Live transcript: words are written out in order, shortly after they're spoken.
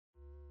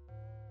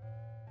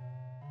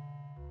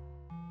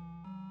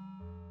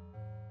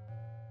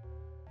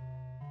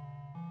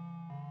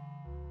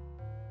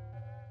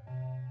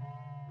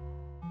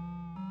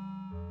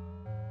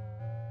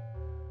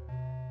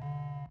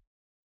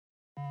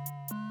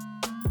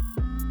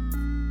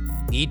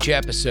Each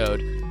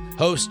episode,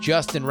 host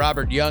Justin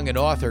Robert Young and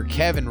author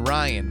Kevin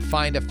Ryan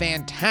find a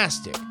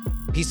fantastic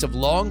piece of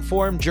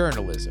long-form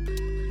journalism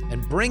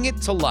and bring it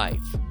to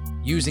life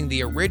using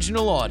the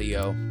original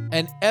audio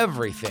and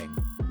everything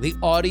the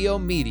audio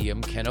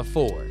medium can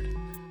afford.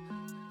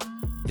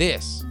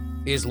 This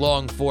is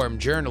long-form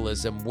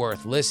journalism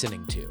worth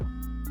listening to.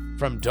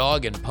 From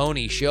Dog and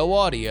Pony Show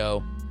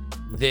Audio,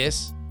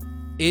 this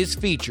is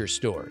Feature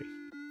Stories.